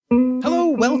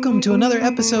welcome to another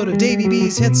episode of Davey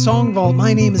Bee's Hit Song Vault.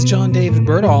 My name is John David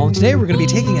Birdall, and today we're going to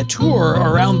be taking a tour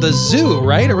around the zoo,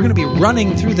 right? Or we're going to be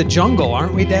running through the jungle,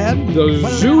 aren't we, Dad? The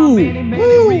zoo!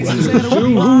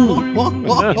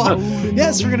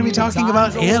 Yes, we're going to be talking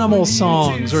about animal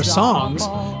songs, or songs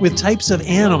with types of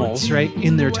animals, right,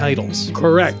 in their titles.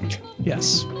 Correct.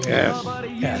 Yes. Yes.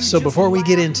 Yes, so before we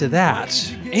get into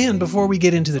that, and before we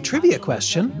get into the trivia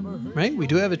question, right, we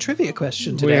do have a trivia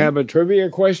question today. We have a trivia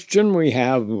question. We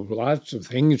have lots of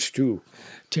things to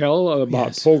tell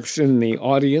about folks in the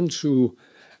audience who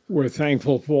we're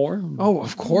thankful for. Oh,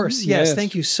 of course. Yes.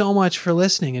 Thank you so much for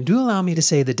listening. And do allow me to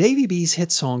say the Davey Bee's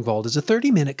Hit Song Vault is a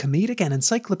 30-minute comedic and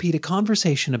encyclopedic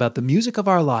conversation about the music of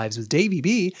our lives with Davey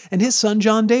Bee and his son,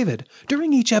 John David.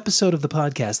 During each episode of the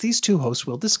podcast, these two hosts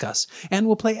will discuss and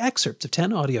will play excerpts of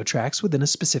 10 audio tracks within a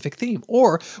specific theme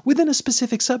or within a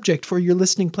specific subject for your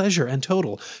listening pleasure and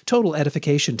total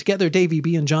edification. Together, Davey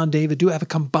Bee and John David do have a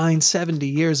combined 70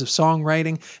 years of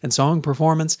songwriting and song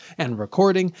performance and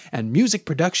recording and music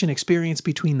production experience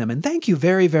between them. And thank you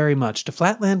very, very much to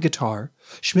Flatland Guitar,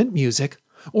 Schmidt Music,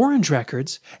 Orange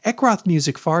Records, Eckroth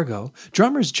Music Fargo,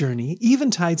 Drummer's Journey,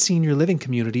 Eventide Senior Living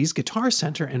Communities, Guitar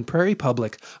Center, and Prairie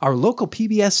Public, our local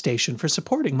PBS station, for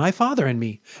supporting my father and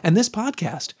me. And this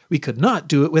podcast, we could not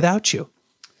do it without you.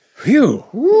 Phew.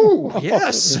 Ooh,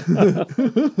 yes.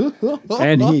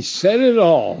 And he said it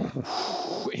all.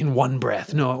 In one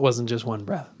breath. No, it wasn't just one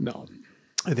breath. No.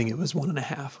 I think it was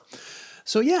 1.5.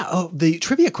 So the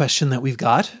trivia question that we've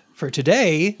got for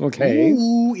today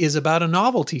is about a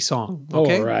novelty song.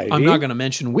 Okay, Alrighty. I'm not going to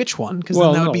mention which one because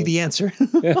then that would be the answer.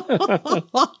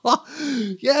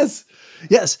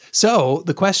 Yes. So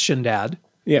the question, Dad.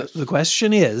 Yes. The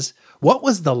question is, what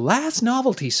was the last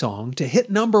novelty song to hit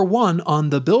number 1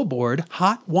 on the Billboard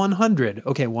Hot 100?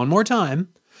 Okay, one more time.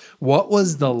 What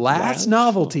was the last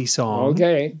novelty song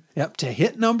to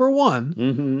hit number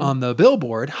 1 on the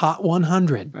Billboard Hot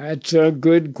 100? That's a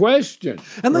good question.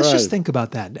 And let's just think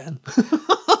about that, Dan.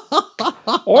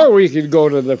 Or we could go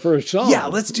to the first song. Yeah,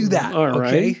 let's do that. All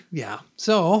right. Yeah.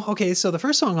 So the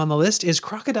first song on the list is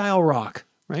Crocodile Rock,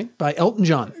 right, by Elton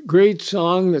John. Great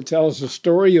song that tells the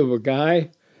story of a guy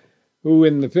who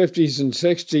in the 50s and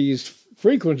 60s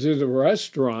frequented a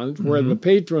restaurant where the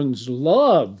patrons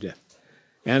loved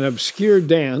an obscure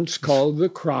dance called the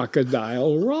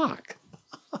Crocodile Rock.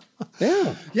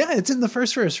 Yeah, it's in the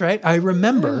first verse, right? I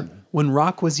remember when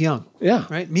Rock was young. Yeah.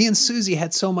 Right? Me and Susie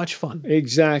had so much fun.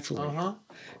 Exactly.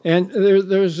 And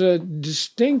there's a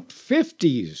distinct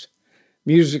 50s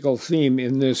musical theme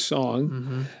in this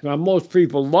song. Now, most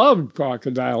people loved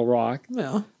Crocodile Rock,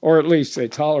 or at least they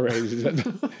tolerated it.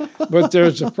 But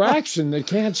there's a fraction that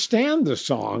can't stand the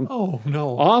song. Oh,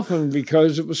 no. Often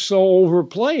because it was so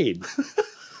overplayed.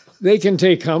 They can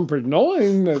take comfort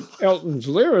knowing that Elton's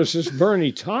lyricist,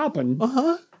 Bernie Taupin,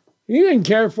 he didn't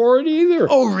care for it either.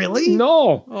 Oh, really?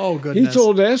 No. Oh, goodness. He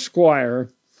told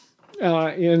Esquire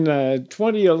in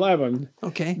 2011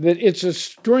 that it's a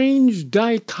strange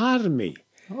dichotomy.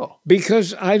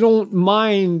 Because I don't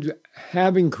mind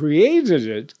having created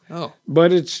it,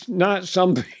 but it's not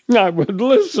something I would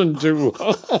listen to.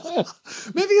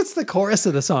 Maybe it's the chorus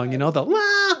of the song, the la,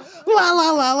 la,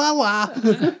 la, la, la, la.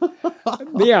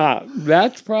 Yeah,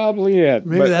 that's probably it.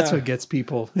 Maybe that's what gets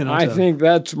people. I think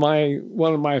that's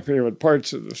one of my favorite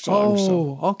parts of the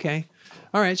song. Okay.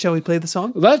 All right, shall we play the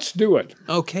song? Let's do it.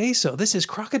 Okay, so this is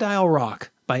Crocodile Rock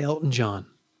by Elton John.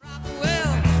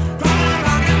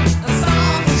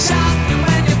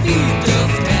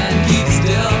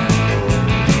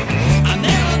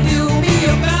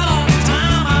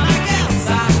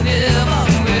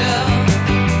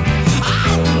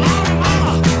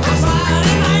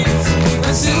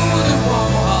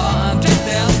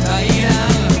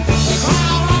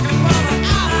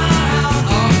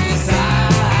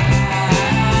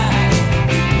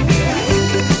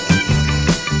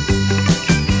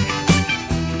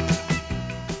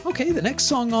 The next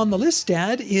song on the list,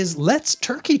 Dad, is Let's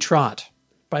Turkey Trot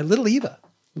by Little Eva.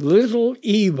 Little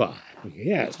Eva,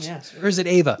 yes. Or is it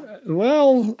Ava?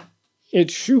 Well,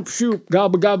 it's Shoop Shoop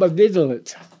Gabba Gabba Diddle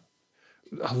It.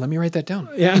 Oh, let me write that down.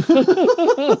 Yeah.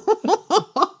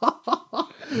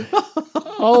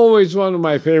 Always one of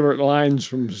my favorite lines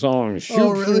from songs. Shoop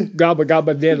really? Shoop Gabba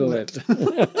Gabba Diddle It.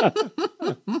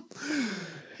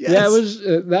 Yes. Yeah, it was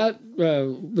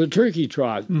the Turkey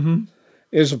Trot.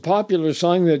 Is a popular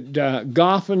song that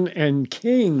Goffin and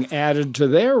King added to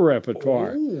their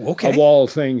repertoire of all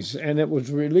things. And it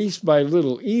was released by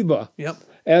Little Eva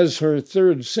as her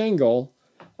third single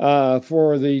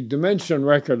for the Dimension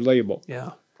record label. Yeah.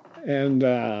 And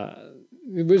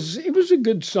it was a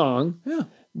good song. Yeah.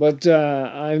 But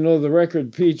I know the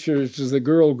record features the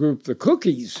girl group The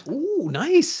Cookies. Ooh,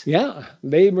 nice. Yeah,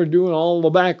 they were doing all the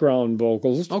background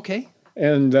vocals. Okay.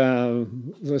 And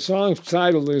the song's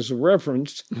title is a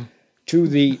reference to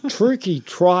the turkey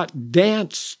trot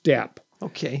dance step.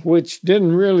 Okay. Which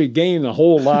didn't really gain a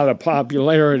whole lot of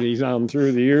popularity down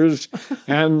through the years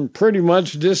and pretty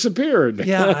much disappeared.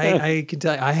 Yeah, I can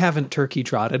tell you, I haven't turkey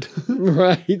trotted.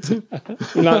 Right.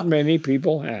 Not many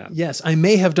people have. Yes, I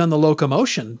may have done the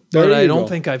locomotion, but I don't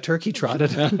think I've turkey trotted.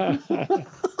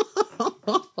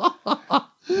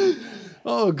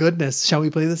 Oh, goodness. Shall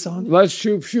we play the song? Let's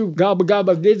shoop, shoop, gobba,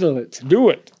 gobba, diddle it. Do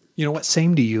it. You know what?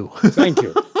 Same to you. Thank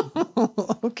you.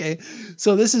 Okay,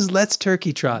 so this is Let's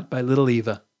Turkey Trot by Little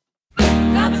Eva.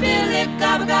 Come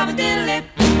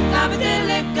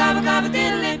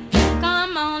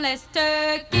on, let's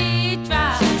turkey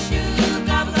trot.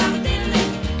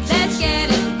 Let's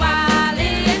get it while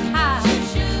it's hot.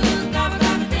 Let's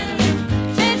dance and really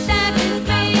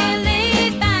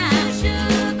fine.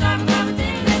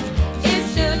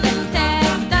 It's the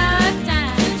test of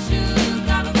time.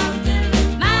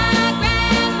 My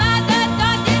grandmother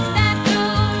taught this dance to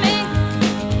me.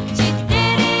 She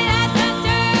did it at the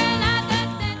turn of the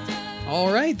century.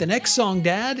 All right, the next song,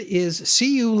 Dad, is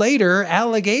See You Later,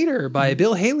 Alligator by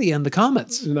Bill Haley and the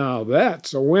Comets. Now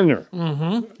that's a winner.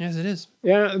 Mm-hmm. Yes, it is.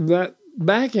 Yeah, that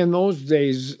back in those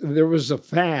days, there was a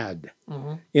fad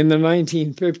in the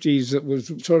 1950s that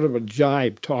was sort of a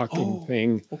jive talking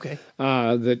thing. Okay.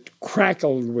 That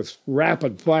crackled with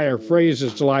rapid fire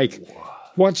phrases like,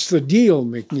 "What's the deal,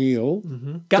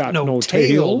 McNeil? Got no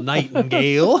tail,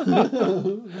 Nightingale.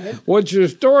 What's your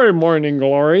story, Morning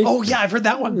Glory? Oh, yeah, I've heard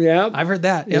that one. Yeah, I've heard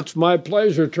that. Yep. It's my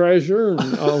pleasure, treasure."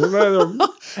 And,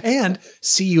 And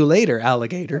See You Later,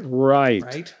 Alligator. right.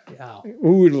 Right? Yeah.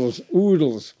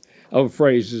 Oodles of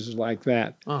phrases like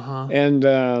that. Uh-huh. And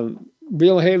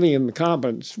Bill Haley and the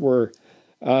Comets were,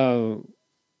 shall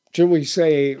we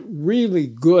say, really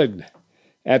good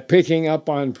at picking up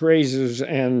on phrases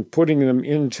and putting them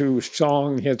into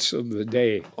song hits of the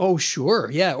day. Oh, sure.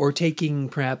 Yeah. Or taking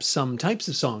perhaps some types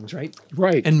of songs, right?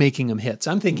 Right. And making them hits.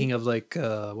 I'm thinking of like,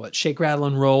 Shake, Rattle,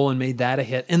 and Roll, and made that a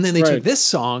hit. And then they took this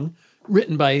song,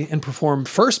 written by and performed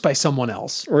first by someone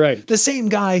else. Right. The same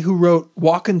guy who wrote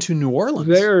Walkin' to New Orleans.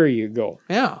 There you go.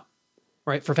 Yeah.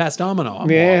 Right, for Fats Domino.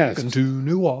 I'm Yes. walking to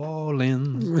New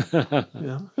Orleans.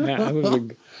 Yeah.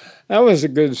 That was a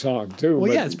good song, too. Well,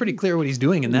 but yeah, it's pretty clear what he's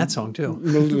doing in that song, too.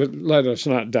 let us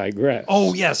not digress.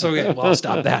 Oh, yes. Okay. Well, I'll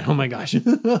stop that. Oh, my gosh.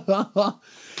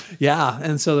 Yeah.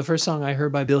 And so the first song I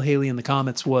heard by Bill Haley and the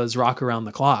Comets was Rock Around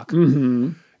the Clock.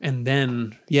 Mm-hmm. And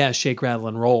then, Shake, Rattle,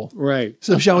 and Roll. Right.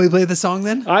 So shall we play the song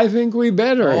then? I think we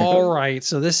better. All right.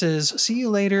 So this is See You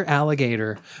Later,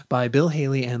 Alligator by Bill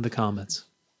Haley and the Comets.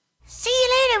 See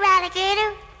you later,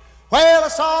 alligator. Well, I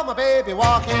saw my baby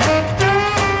walking with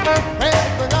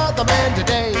another man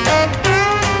today.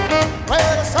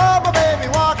 Well, I saw my baby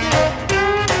walking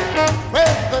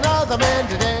with another man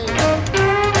today.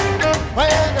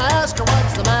 When I asked her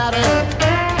what's the matter,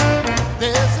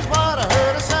 this is what I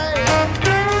heard her say.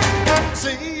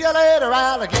 See you later,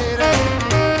 alligator.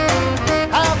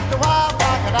 After a while,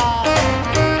 crocodile.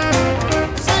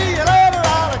 See you later,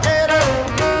 alligator.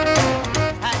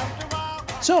 After a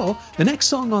while. So the next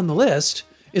song on the list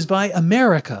is by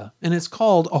America, and it's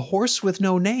called A Horse with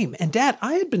No Name. And Dad,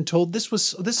 I had been told this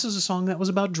is a song that was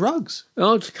about drugs.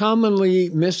 Well, it's commonly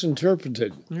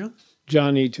misinterpreted,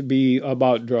 Johnny, to be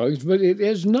about drugs, but it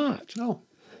is not. Oh.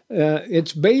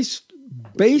 It's based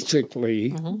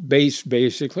basically, that's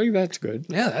good.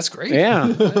 Yeah, that's great. Yeah.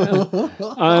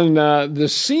 On the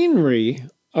scenery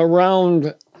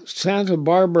around Santa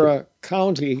Barbara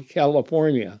County,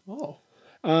 California. Oh.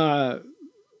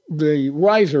 The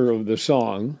writer of the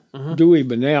song, Dewey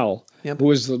Bunnell, who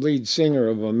was the lead singer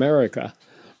of America,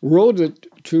 wrote it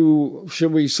to,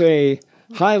 should we say,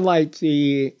 highlight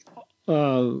the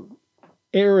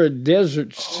arid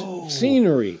desert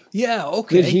scenery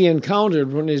that he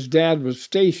encountered when his dad was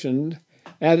stationed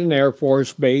at an Air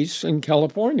Force base in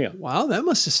California. Wow, that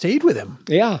must have stayed with him.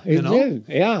 Yeah, it did.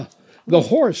 Yeah. The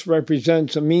horse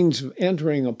represents a means of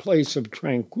entering a place of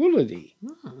tranquility.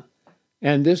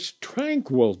 And this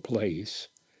tranquil place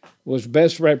was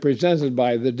best represented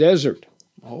by the desert.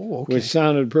 Oh, okay. Which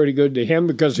sounded pretty good to him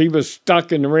because he was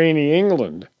stuck in rainy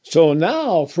England. So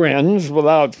now, friends,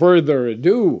 without further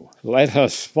ado, let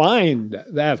us find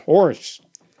that horse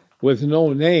with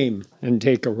no name and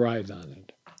take a ride on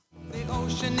it. The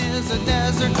ocean is a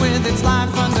desert with its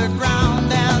life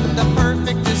underground and the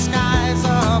perfect disguise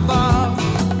above.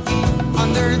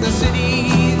 Under the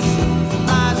cities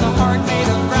lies a heart made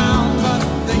of ground, but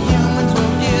the humans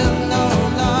will give no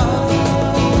love.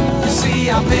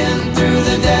 I've been through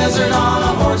the desert on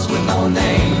a horse with no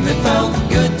name. It felt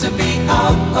good to be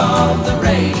out of the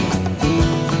rain.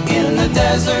 In the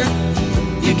desert,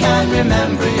 you can't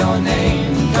remember your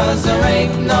name, 'cause there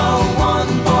ain't no one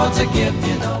for to give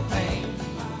you no pain.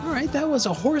 All right, that was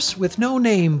A Horse with No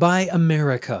Name by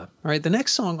America. All right, the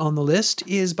next song on the list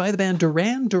is by the band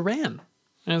Duran Duran,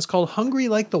 and it's called Hungry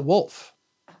Like the Wolf.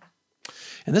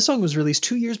 And this song was released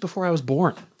 2 years before I was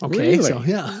born. Okay, Really? so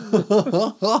yeah.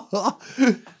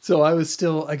 So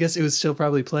I guess it was still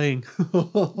probably playing.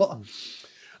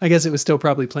 I guess it was still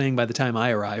probably playing by the time I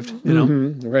arrived, you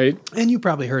know? Right. And you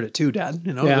probably heard it too, Dad.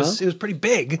 You know, Yeah. it was pretty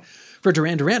big for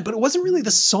Duran Duran, but it wasn't really the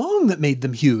song that made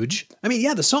them huge. I mean,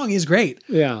 yeah, the song is great.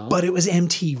 Yeah. But it was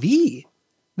MTV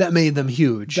that made them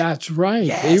huge. That's right.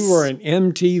 Yes. They were an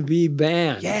MTV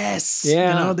band. Yes. Yeah.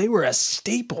 You know, they were a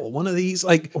staple. One of these,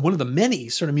 like one of the many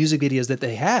sort of music videos that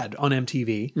they had on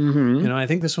MTV. You know, I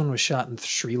think this one was shot in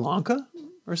Sri Lanka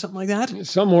or something like that.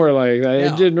 Somewhere like that.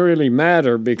 Yeah. It didn't really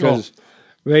matter because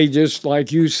they just,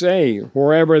 like you say,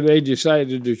 wherever they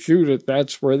decided to shoot it,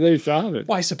 that's where they shot it.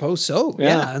 Well, I suppose so.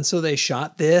 Yeah. Yeah. And so they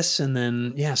shot this and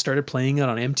then, started playing it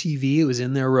on MTV. It was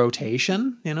in their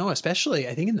rotation, you know, especially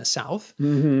I think in the South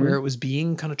where it was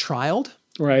being kind of trialed,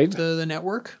 Right. the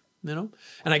network, you know.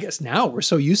 And I guess now we're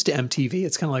so used to MTV.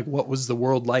 It's kind of like, what was the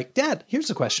world like? Dad, here's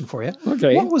a question for you.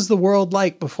 Okay. What was the world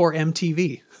like before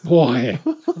MTV? Boy,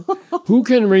 who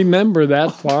can remember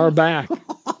that far back?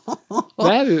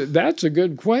 That's a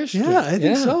good question. Yeah, I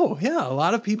think so. Yeah, a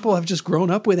lot of people have just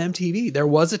grown up with MTV. There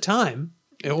was a time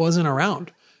it wasn't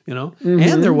around, you know,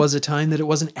 and there was a time that it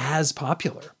wasn't as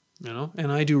popular, you know,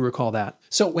 and I do recall that.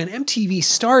 So when MTV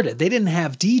started, they didn't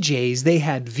have DJs, they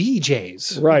had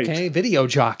VJs, Right. Okay, video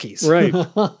jockeys. Right.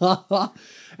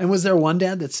 And was there one,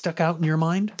 Dad, that stuck out in your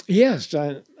mind? Yes,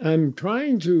 I'm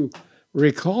trying to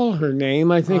recall her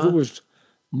name. I think it was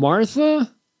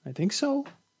Martha I think so.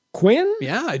 Quinn?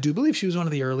 Yeah, I do believe she was one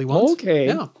of the early ones. Okay.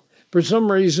 Yeah. For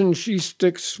some reason, she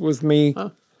sticks with me,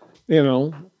 you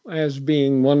know, as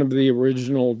being one of the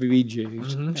original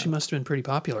VJs. She must have been pretty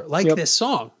popular. Like Yep. this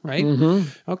song, right?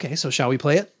 Okay, so shall we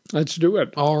play it? Let's do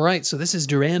it. All right, so this is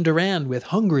Duran Duran with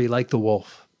Hungry Like the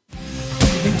Wolf.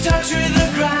 In touch with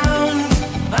the ground,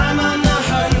 I'm on the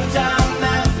hunt, I'm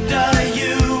after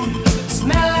you.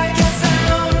 Smell like a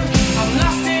sound, I'm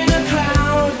lost in a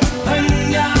crowd,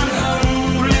 and I'm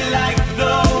hungry like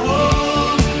the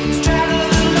wolf. Straddle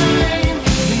the line,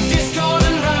 in discord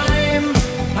and rhyme,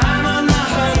 I'm on the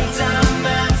hunt, I'm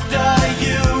after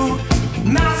you.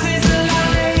 Mouth is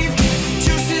alive,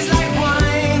 juice is like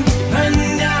wine, and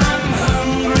I'm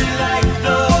hungry like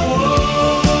the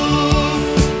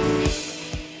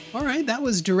wolf. All right, that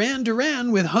was Duran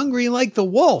Duran with Hungry Like the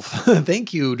Wolf.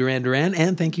 Thank you, Duran Duran,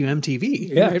 and thank you, MTV,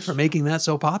 Yes. right, for making that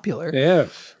so popular.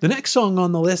 Yes. The next song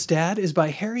on the list, Dad, is by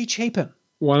Harry Chapin.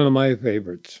 One of my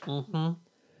favorites.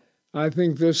 I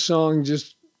think this song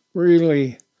just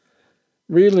really,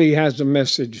 really has a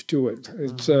message to it.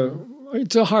 It's a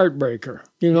heartbreaker,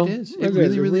 you know. It is. It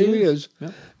really is.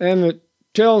 Yep. And it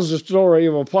tells the story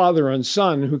of a father and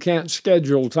son who can't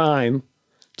schedule time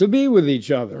to be with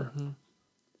each other.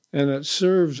 And it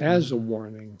serves as a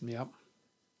warning Yep.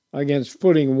 against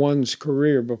putting one's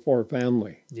career before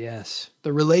family. Yes.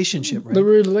 The relationship, right? The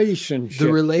relationship.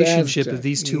 The relationship that's of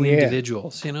these two yeah.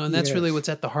 individuals, you know, and that's Yes. really what's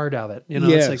at the heart of it. You know,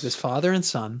 it's like Yes. this father and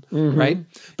son, right?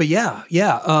 But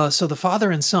so the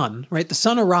father and son, right? The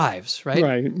son arrives, right?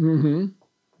 Right. Mm-hmm.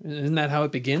 Isn't that how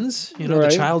it begins? You know, Right.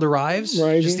 the child arrives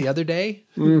Right. just the other day,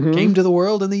 came to the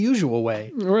world in the usual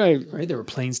way, Right. right? There were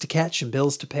planes to catch and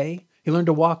bills to pay. He learned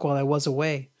to walk while I was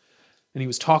away. And he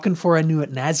was talking for I knew it.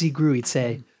 And as he grew, he'd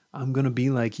say, I'm going to be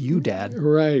like you, Dad.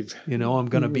 Right. You know, I'm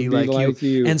going to be, Be like like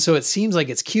you. And so it seems like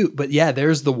it's cute, but yeah,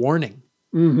 there's the warning.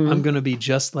 I'm going to be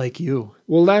just like you.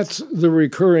 Well, that's the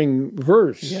recurring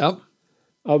verse Yep.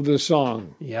 of the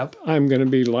song. Yep. I'm going to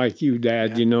be like you,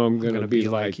 Dad. You know I'm going to be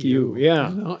like you. Yeah.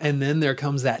 You know? And then there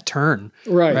comes that turn,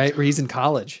 Right. right? Where he's in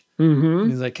college. Mm-hmm.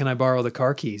 He's like, can I borrow the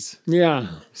car keys? Yeah.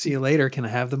 See you later. Can I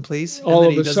have them, please? And All then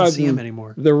of he a doesn't see him sudden,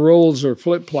 anymore. the roles are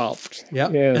flip-flopped.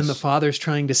 Yep. Yes. And the father's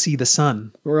trying to see the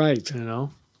son, Right. you know?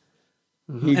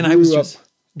 He And grew I was up just,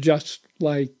 just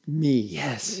like me.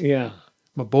 yes, Yeah.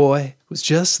 my boy was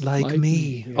just like Like me.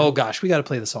 me, yeah. Oh gosh, we got to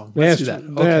play the song. Let's do that.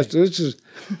 Yes, Okay.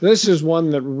 this is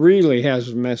one that really has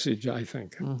a message, I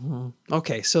think.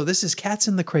 Okay, so this is Cats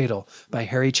in the Cradle by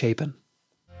Harry Chapin.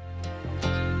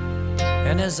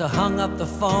 And as I hung up the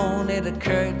phone, it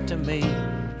occurred to me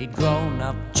he'd grown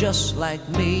up just like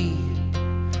me.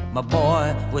 My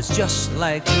boy was just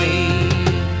like me.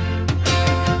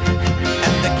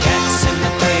 And the cats in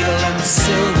the cradle and the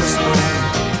silver spoon,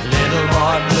 the little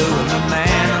boy blue and the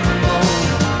man on the moon.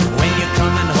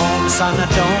 son, I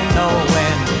don't know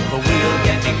when, but we'll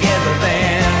get together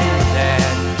then,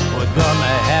 Dad. We're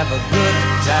gonna have a good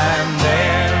time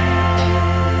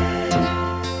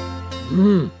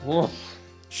then. Oh,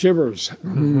 shivers.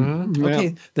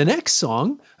 Okay, the next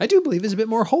song, I do believe, is a bit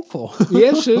more hopeful.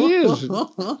 Yes, it is.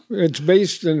 It's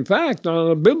based, in fact, on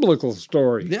a biblical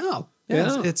story. Yeah.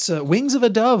 Yeah. It's Wings of a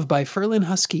Dove by Ferlin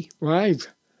Husky. Right.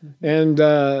 And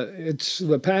it's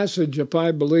the passage of,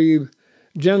 I believe,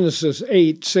 Genesis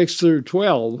 8, 6 through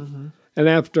 12. And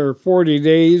after 40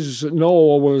 days,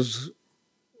 Noah was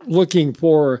looking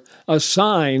for a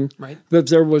sign that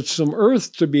there was some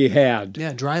earth to be had.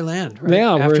 Yeah, dry land, right?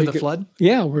 Yeah, After the flood.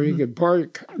 Yeah, where he could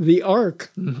park the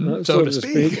ark, So to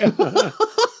speak.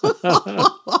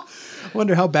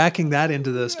 Wonder how backing that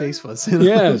into the space was.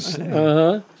 Yes.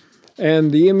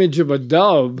 And the image of a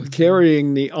dove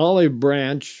carrying the olive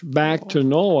branch back to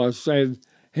Noah said,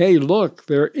 hey, look,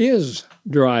 there is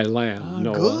dry land,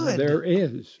 Noah. Good. There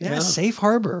is. Yeah, safe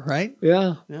harbor, right?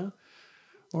 Yeah. Yeah.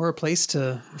 Or a place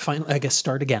to finally, I guess,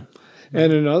 start again.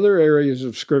 And in other areas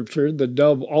of Scripture, the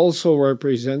dove also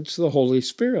represents the Holy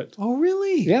Spirit. Oh,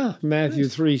 really? Yeah, Matthew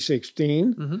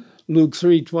 3:16, Luke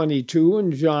 3:22,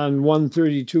 and John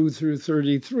 1:32 through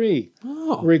 33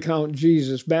 recount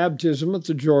Jesus' baptism at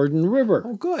the Jordan River.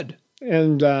 Oh, good.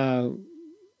 And a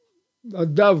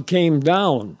dove came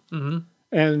down,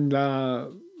 and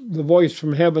the voice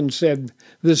from heaven said,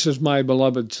 this is my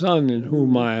beloved Son in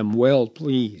whom I am well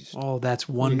pleased. Oh, that's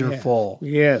wonderful.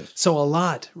 Yes. So a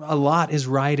lot is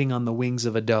riding on the wings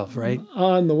of a dove, right?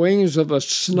 On the wings of a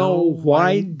snow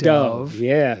white dove.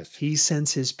 Yes. He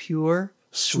sends his pure,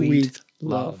 sweet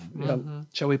love. Yep.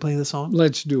 Shall we play the song?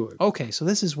 Let's do it. Okay, so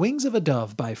this is Wings of a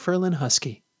Dove by Ferlin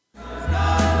Husky.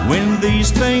 When these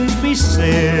things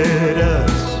beset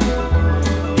us,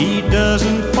 he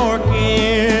doesn't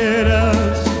forget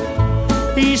us.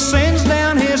 He sends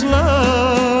down his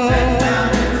love,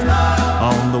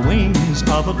 on the wings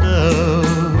of a dove,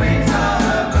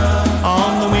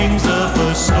 on the wings of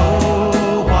a snow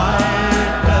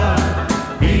white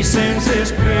dove. He sends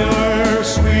his pure,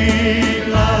 sweet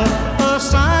love, a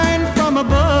sign from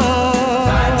above,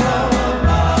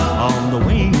 on the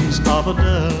wings of a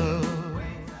dove.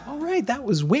 All right, that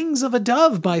was Wings of a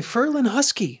Dove by Ferlin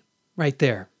Husky right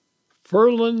there.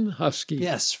 Ferlin Husky.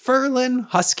 Yes, Ferlin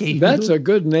Husky. That's a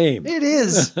good name. It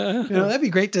is. That'd be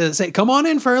great to say, come on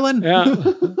in, Ferlin. Yeah.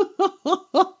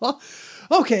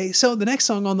 Okay, so the next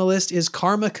song on the list is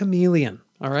Karma Chameleon,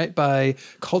 all right, by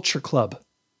Culture Club.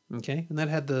 Okay, and that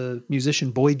had the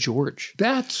musician Boy George.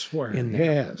 That's where. In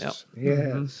there. Yes. Yep.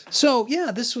 Yes. So,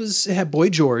 yeah, it had Boy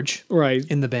George Right.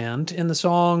 in the band, and the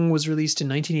song was released in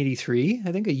 1983,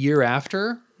 I think a year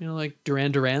after, like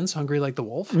Duran Duran's Hungry Like the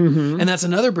Wolf. And that's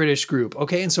another British group,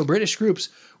 okay? And so British groups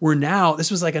were this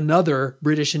was like another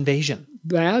British invasion.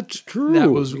 That's true.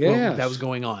 That was yes. that was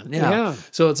going on. Yeah.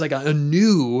 So it's like a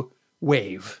new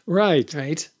wave. Right.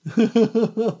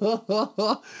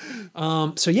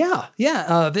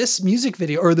 This music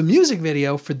video, or the music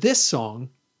video for this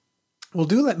song, well,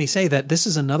 let me say that this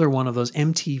is another one of those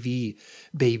MTV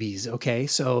babies, okay?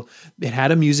 So it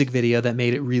had a music video that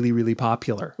made it really, really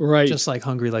popular. Right. Just like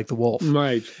Hungry Like the Wolf.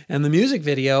 Right. And the music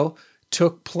video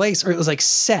took place, or it was like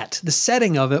the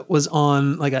setting of it was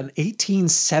on like an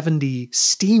 1870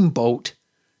 steamboat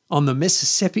on the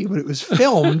Mississippi, but it was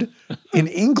filmed in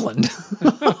England.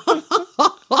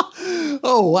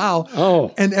 Oh, wow.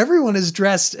 Oh. And everyone is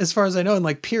dressed, as far as I know, in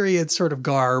like period sort of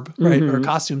garb, right? Or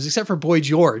costumes, except for Boy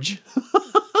George.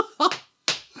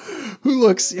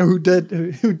 who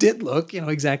did look,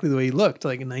 exactly the way he looked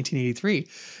like in 1983.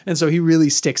 And so he really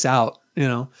sticks out,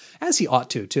 as he ought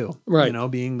to too. Right.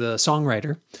 Being the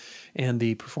songwriter and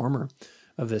the performer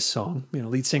of this song,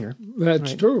 lead singer.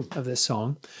 That's true. Of this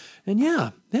song. And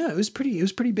it was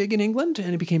pretty big in England,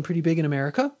 and it became pretty big in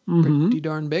America. Pretty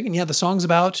darn big. And the song's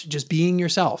about just being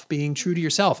yourself, being true to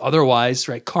yourself. Otherwise,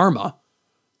 right, karma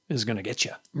is going to get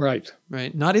you. Right.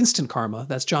 Right. Not instant karma.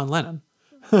 That's John Lennon.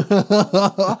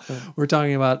 We're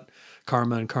talking about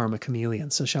Karma and Karma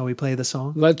Chameleon. So shall we play the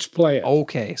song? Let's play it.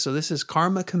 Okay. So this is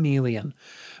Karma Chameleon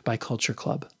by Culture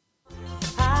Club.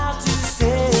 How to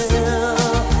sell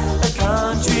a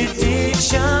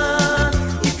contradiction.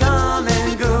 You come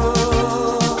and go.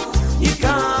 You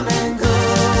come and go.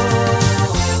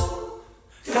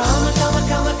 Come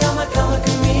a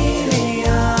chameleon.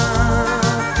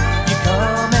 You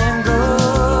come and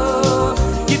go.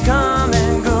 You come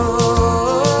and go.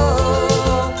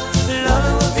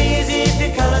 Loving will be easy if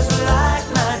your colors were like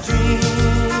my dream.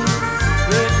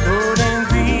 Red, gold, and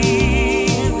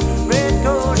green. Red,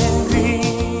 gold, and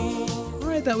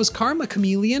green. That was Karma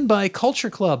Chameleon by Culture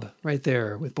Club right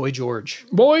there with Boy George.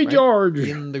 Boy George.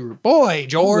 In the group. Boy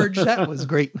George. That was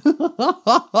great.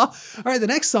 All right, the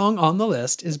next song on the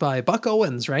list is by Buck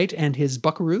Owens, right? And his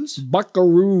Buckaroos?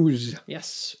 Buckaroos.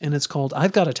 Yes. And it's called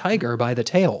I've Got a Tiger by the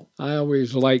Tail. I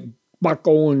always like Buck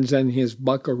Owens and his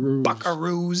Buckaroos.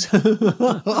 Buckaroos.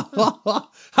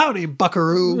 Howdy,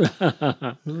 Buckaroo.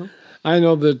 I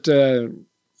know that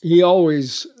he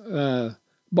always,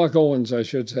 Buck Owens, I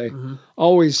should say,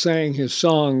 always sang his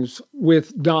songs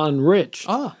with Don Rich,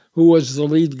 who was the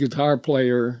lead guitar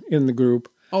player in the group.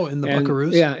 Oh, in the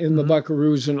Buckaroos? Yeah, in the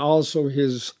Buckaroos, and also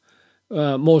his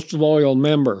most loyal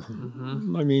member.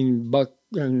 I mean, Buck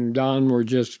and Don were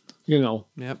just,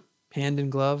 Yep. Hand in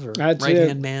glove or That's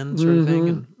right-hand man sort of thing.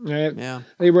 And, yeah.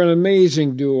 They were an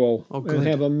amazing duo good. and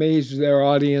have amazed their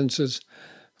audiences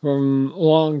from a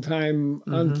long time.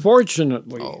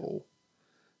 Unfortunately,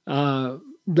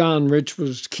 Don Rich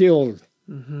was killed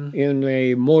in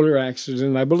a motor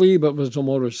accident. I believe it was a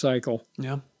motorcycle.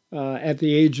 Yeah. At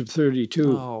the age of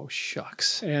 32. Oh,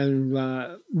 shucks. And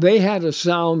they had a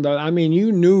sound that, I mean,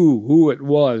 you knew who it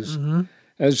was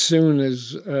as soon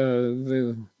as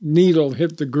the needle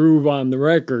hit the groove on the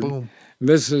record. Boom.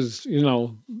 This is,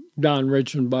 Don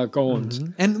Rich and Buck Owens.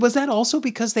 And was that also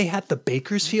because they had the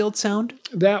Bakersfield sound?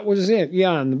 That was it,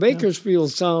 yeah. And the Bakersfield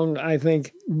sound, I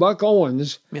think, Buck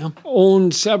Owens Yeah.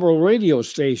 owned several radio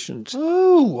stations.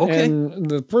 Oh, okay. And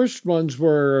the first ones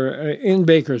were in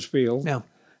Bakersfield. Yeah.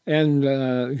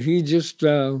 And he just,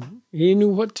 he knew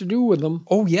what to do with them.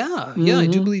 Oh, yeah. Yeah, I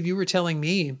do believe you were telling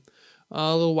me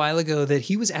a little while ago that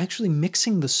he was actually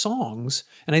mixing the songs,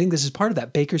 and I think this is part of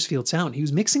that Bakersfield sound. He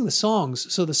was mixing the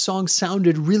songs so the songs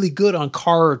sounded really good on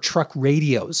car or truck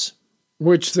radios.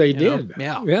 Which they did.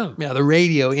 Yeah. Yeah. Yeah, the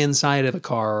radio inside of the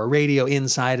car or radio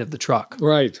inside of the truck.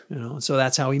 Right. So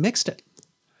that's how he mixed it.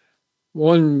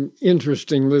 One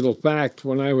interesting little fact,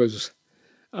 when I was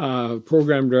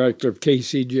program director of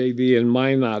KCJB in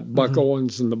Minot, Buck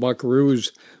Owens and the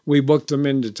Buckaroos, we booked them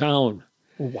into town.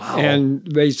 Wow. And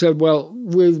they said, well,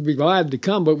 we'd be glad to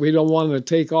come, but we don't want to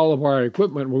take all of our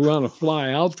equipment. We want to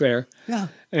fly out there. Yeah.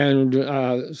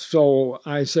 And so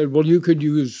I said, well, you could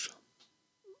use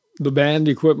the band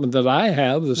equipment that I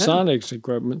have, the Sonics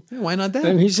equipment. Yeah, why not that?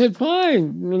 And he said,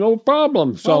 fine, no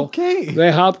problem. So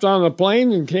they hopped on a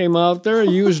plane and came out there,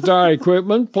 used our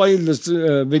equipment, played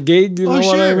the gig, you know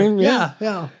what I mean?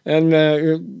 Yeah. And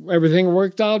everything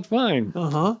worked out fine.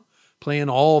 Playing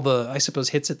all the, I suppose,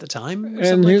 hits at the time? Or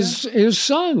And something his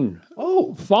son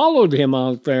followed him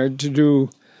out there to do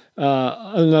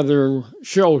another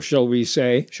show, shall we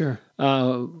say. Sure.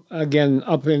 Again,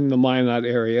 up in the Minot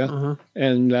area.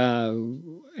 And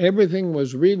everything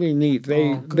was really neat.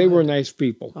 They were nice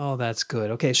people. Oh, that's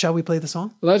good. Okay, shall we play the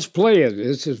song? Let's play it.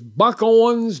 This is Buck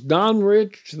Owens, Don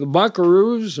Rich, the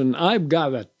Buckaroos, and I've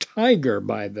Got a Tiger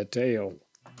by the Tail.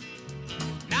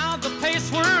 Now the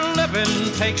pace we're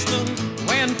living takes the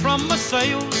wind from my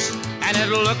sails, and it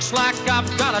looks like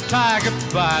I've got a tiger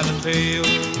by the tail.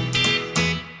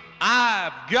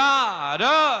 I've got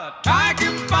a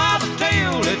tiger by the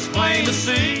tail, it's plain to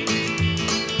see.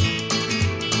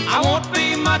 I won't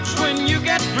be much when you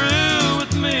get through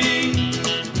with me.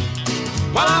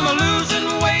 Well, I'm a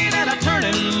losing weight and a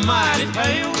turning mighty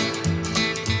pale.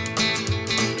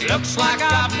 Looks like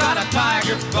I've got a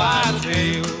tiger by the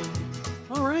tail.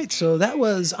 All right, so that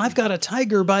was I've Got a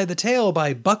Tiger by the Tail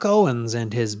by Buck Owens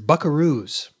and his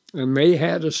Buckaroos. And they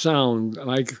had a sound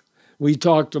like we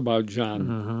talked about,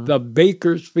 John. The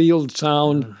Bakersfield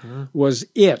sound was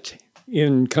it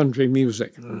in country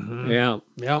music. Yeah.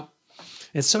 Yeah.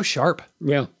 It's so sharp,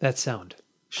 Yeah. that sound.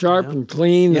 Sharp and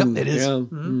clean. Yep, and, it is.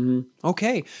 Yeah.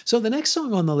 Okay, so the next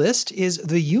song on the list is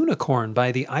The Unicorn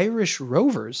by the Irish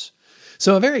Rovers.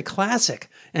 So a very classic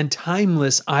and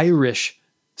timeless Irish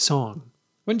song.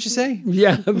 Wouldn't you say?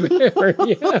 Yeah, very.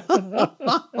 Yeah.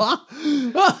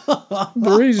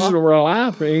 The reason we're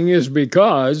laughing is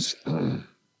because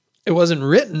It wasn't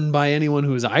written by anyone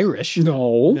who was Irish.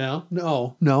 no,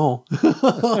 No.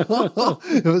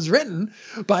 It was written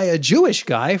by a Jewish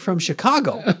guy from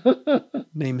Chicago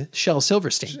named Shel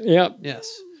Silverstein. yep. Yes,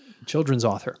 children's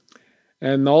author.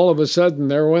 And all of a sudden,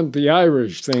 there went the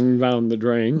Irish thing down the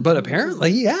drain. But apparently,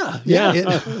 yeah.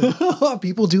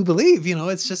 People do believe,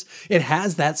 it's just, it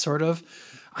has that sort of,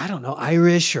 I don't know,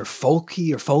 Irish or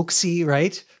folky or folksy,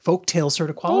 right? Folktale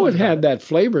sort of quality. Oh, it had that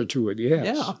flavor to it,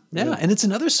 yes. Yeah. And it's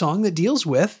another song that deals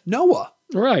with Noah,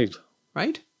 Right.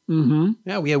 right? Mm-hmm.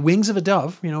 Yeah, we had Wings of a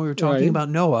Dove. We were talking Right. about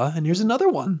Noah, and here's another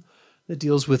one that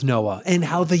deals with Noah and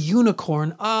how the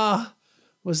unicorn,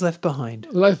 was left behind.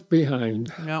 Left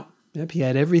behind. Yeah. Yep, he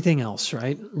had everything else,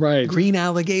 right? Right. Green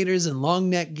alligators and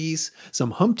long-necked geese,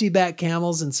 some humpty-back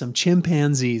camels, and some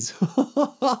chimpanzees.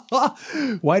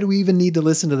 Why do we even need to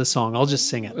listen to the song? I'll just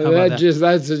sing it. How about that?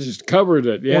 That just covered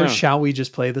it, yeah. Or shall we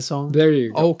just play the song? There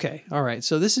you go. Okay, all right.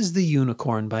 So this is The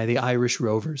Unicorn by the Irish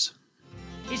Rovers.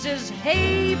 He says,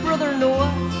 hey, brother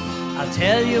Noah, I'll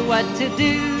tell you what to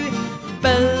do.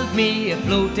 Build me a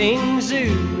floating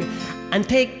zoo and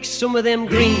take some of them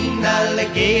green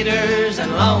alligators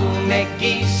and long-necked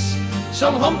geese,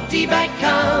 some humpty-back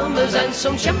camels and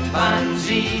some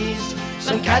chimpanzees,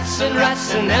 some cats and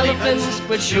rats and elephants,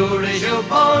 but sure as you're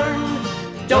born,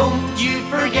 don't you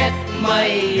forget my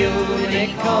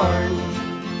unicorn.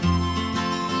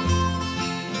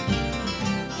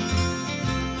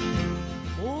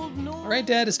 All right,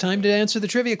 Dad, it's time to answer the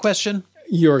trivia question.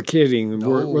 You're kidding.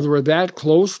 We're that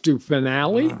close to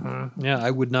finale? Yeah,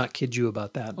 I would not kid you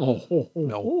about that.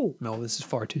 No, this is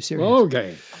far too serious.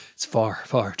 Okay. It's far,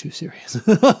 far too serious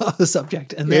a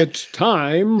subject. And then It's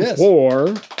time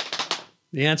for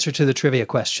the answer to the trivia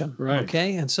question. Right.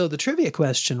 Okay, and so the trivia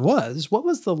question was, what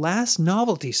was the last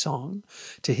novelty song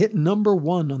to hit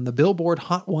 #1 on the Billboard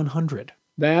Hot 100?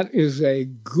 That is a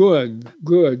good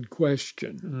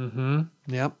question.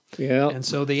 Mm-hmm. Yep. Yeah. And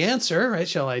so the answer, right,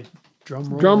 shall I drum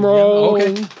roll? Drum again? roll.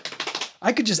 Okay.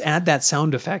 I could just add that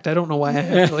sound effect. I don't know why I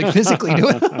have to like physically do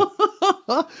it.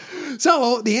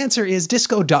 So the answer is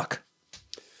Disco Duck.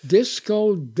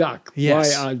 Disco Duck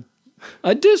Yes. by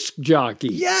a disc jockey.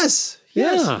 Yes.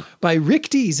 Yeah. Yes. By Rick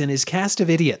Dees and his cast of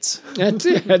idiots. That's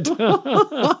it.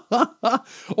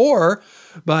 Or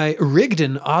by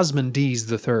Rigdon Osmond Dees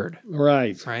III.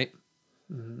 Right. Right?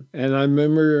 And I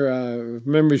remember, if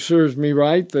memory serves me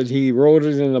right, that he wrote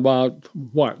it in about,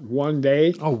 one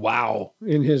day Oh, wow.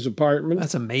 in his apartment.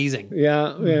 That's amazing.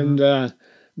 Yeah, and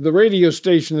the radio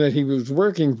station that he was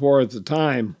working for at the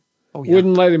time Oh, yeah.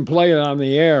 wouldn't let him play it on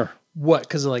the air. What?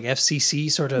 Because of like FCC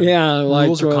sort of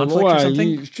Rules or conflict or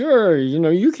something? Sure,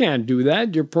 you can't do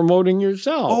that. You're promoting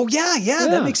yourself. Oh, yeah,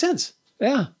 that makes sense.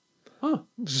 Yeah. Huh.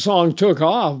 The song took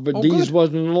off, but Oh, Dees good.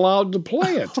 wasn't allowed to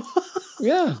play it.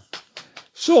 Yeah.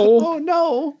 So Oh,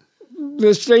 no.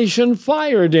 the station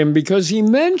fired him because he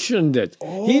mentioned it.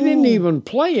 He didn't even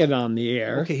play it on the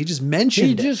air. Okay, he just mentioned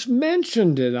He it. just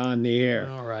mentioned it on the air.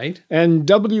 All right. And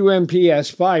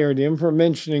WMPS fired him for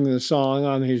mentioning the song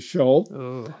on his show.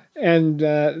 Oh. And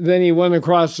then he went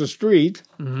across the street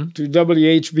to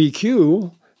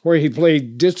WHBQ, where he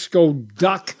played Disco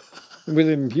Duck with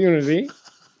impunity.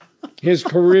 His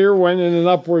career went in an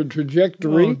upward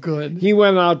trajectory. Oh, good. He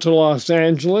went out to Los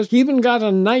Angeles. He even got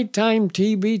a nighttime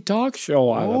TV talk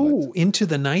show out of it. Oh, Into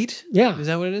the Night? Yeah. Is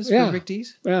that what it is Yeah. for Rick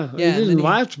Dees? Yeah, Yeah, it and then didn't he-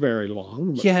 last very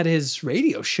long. but- He had his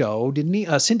radio show, didn't he?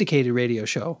 A syndicated radio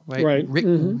show, right? Right.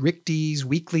 Rick Dees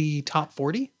Weekly Top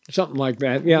 40? Something like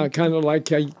that. Yeah, kind of like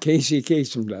Casey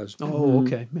Kasem does. Oh,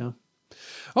 okay. Yeah.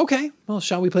 Okay. Well,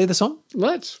 shall we play the song?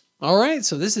 Let's. All right.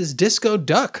 So this is Disco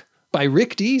Duck by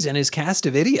Rick Dees and his cast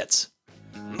of idiots.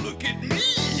 Look at me,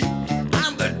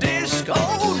 I'm the disco duck.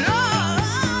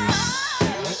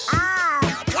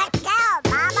 Check it out,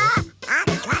 Mama. I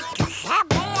got to have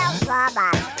me a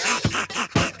rubber.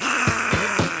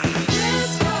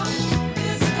 Disco,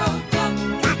 disco duck.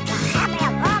 Got to have me a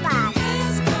rubber.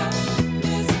 Disco,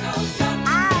 disco duck.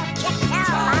 Oh, check it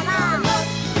out, Mama.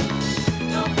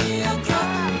 Don't be a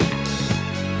drunk.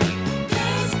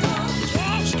 Disco,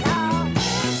 Disco,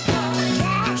 disco,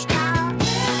 disco.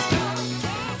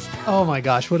 Oh my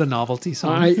gosh, what a novelty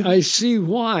song. I see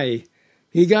why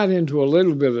he got into a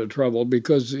little bit of trouble,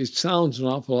 because it sounds an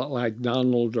awful lot like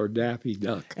Donald or Daffy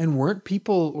Duck. And weren't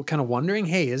people kind of wondering,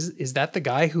 hey, is that the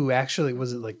guy who actually,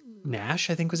 was it like Nash,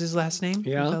 I think was his last name?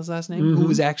 Yeah. Was that his last name? Who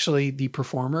was actually the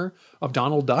performer of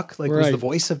Donald Duck? Like was the Right.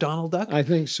 voice of Donald Duck? I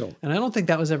think so. And I don't think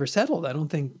that was ever settled. I don't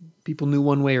think people knew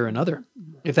one way or another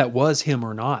if that was him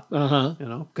or not. Uh-huh. You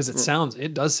know, because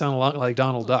it does sound a lot like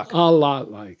Donald Duck. A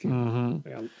lot like him.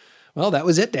 Yeah. Well, that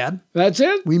was it, Dad. That's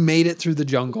it. We made it through the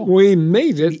jungle. We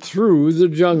made it through the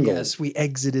jungle. Yes, we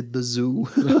exited the zoo.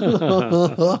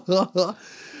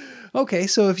 Okay,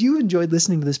 so if you enjoyed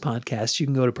listening to this podcast, you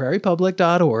can go to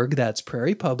prairiepublic.org. That's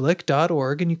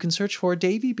prairiepublic.org, and you can search for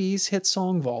Davey Bee's Hit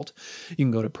Song Vault. You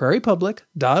can go to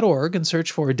prairiepublic.org and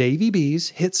search for Davey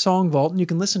Bee's Hit Song Vault, and you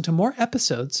can listen to more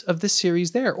episodes of this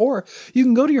series there. Or you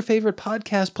can go to your favorite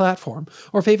podcast platform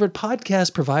or favorite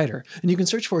podcast provider, and you can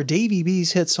search for Davey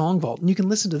Bee's Hit Song Vault, and you can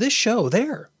listen to this show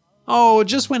there. Oh,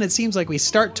 just when it seems like we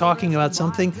start talking about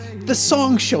something, the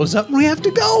song shows up and we have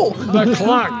to go. The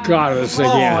clock got us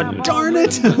again. Oh, darn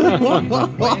it.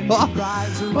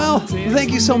 Well,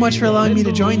 thank you so much for allowing me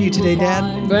to join you today,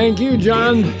 Dad. Thank you,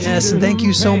 John. Yes, and thank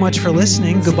you so much for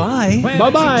listening. Goodbye.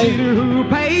 Bye-bye. Who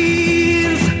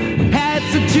pays?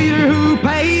 It's a cheater who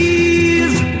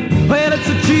pays. Well, it's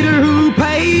a cheater who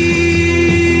pays.